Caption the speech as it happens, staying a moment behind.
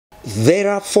There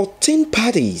are 14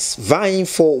 parties vying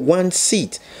for one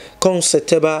seat come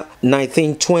September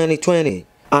 19, 2020.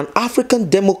 An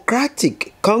African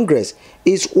Democratic Congress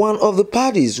is one of the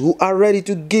parties who are ready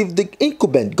to give the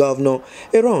incumbent governor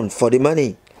a run for the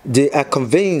money. They are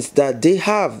convinced that they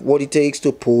have what it takes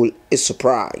to pull a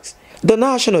surprise. The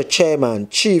national chairman,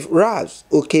 Chief Ras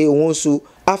Oke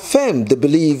affirmed the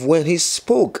belief when he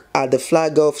spoke at the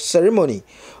flag-off ceremony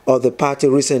of the party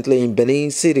recently in Benin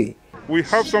City. We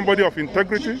have somebody of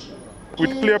integrity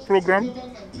with clear program,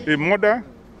 a mother,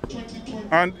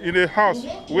 and in a house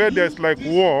where there's like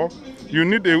war, you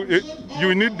need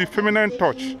the feminine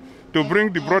touch to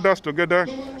bring the brothers together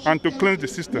and to cleanse the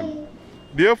system.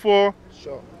 Therefore,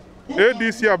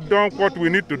 ADC have done what we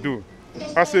need to do.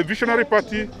 As a visionary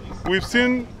party, we've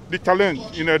seen the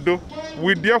challenge in Edo.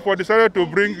 We therefore decided to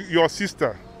bring your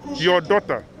sister, your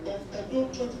daughter,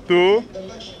 to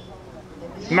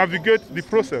navigate the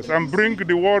process and bring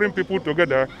the warring people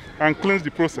together and cleanse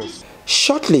the process.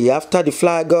 Shortly after the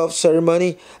flag-off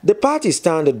ceremony, the party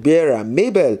standard bearer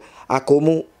Mabel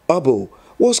Oboh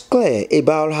was clear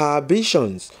about her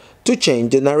ambitions to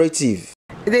change the narrative.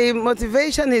 The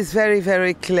motivation is very,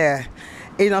 very clear.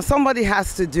 Somebody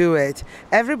has to do it.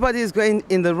 Everybody is going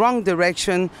in the wrong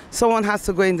direction. Someone has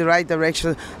to go in the right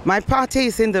direction. My party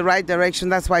is in the right direction.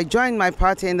 That's why I joined my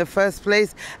party in the first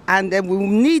place. And then we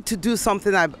need to do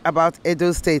something about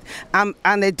Edo State. I'm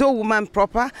an Edo woman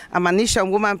proper. I'm an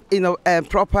Ishan woman,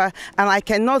 proper. And I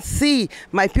cannot see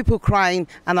my people crying,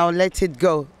 and I'll let it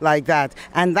go like that.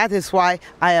 And that is why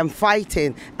I am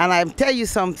fighting. And I'll tell you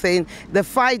something.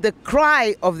 The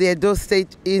cry of the Edo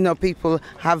State, people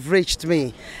have reached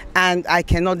me. And I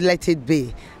cannot let it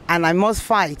be. And I must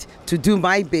fight to do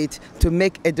my bit to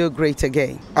make Edo great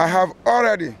again. I have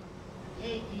already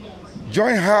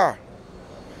joined her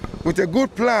with a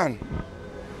good plan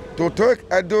to take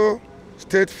Edo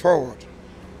State forward.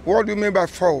 What do you mean by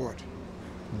forward?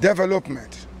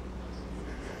 Development,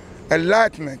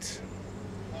 enlightenment,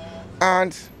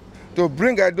 and to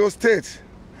bring Edo State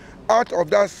out of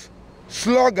that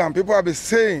slogan people have been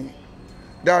saying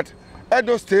that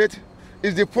Edo State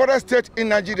is the poorest state in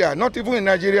Nigeria, not even in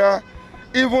Nigeria,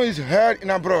 even is heard in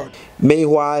abroad.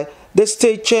 Meanwhile, the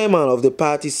state chairman of the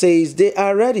party says they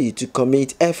are ready to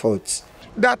commit efforts.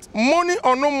 That money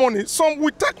or no money, some will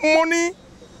take money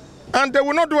and they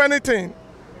will not do anything.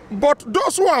 But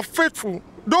those who are faithful,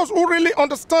 those who really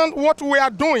understand what we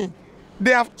are doing,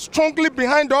 they are strongly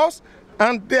behind us,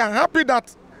 and they are happy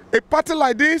that a party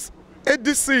like this,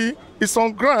 ADC, is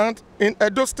on ground in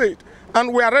Edo State,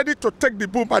 and we are ready to take the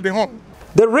bull by the horn.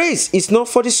 The race is not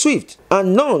for the swift,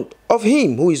 and none of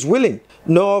him who is willing,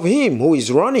 nor of him who is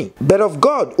running, but of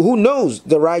God who knows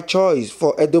the right choice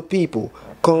for Edo people,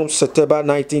 comes September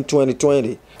 19,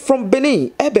 2020. From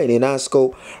Benin, Eben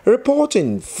Inasco,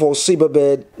 reporting for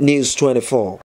Cyberbed News 24.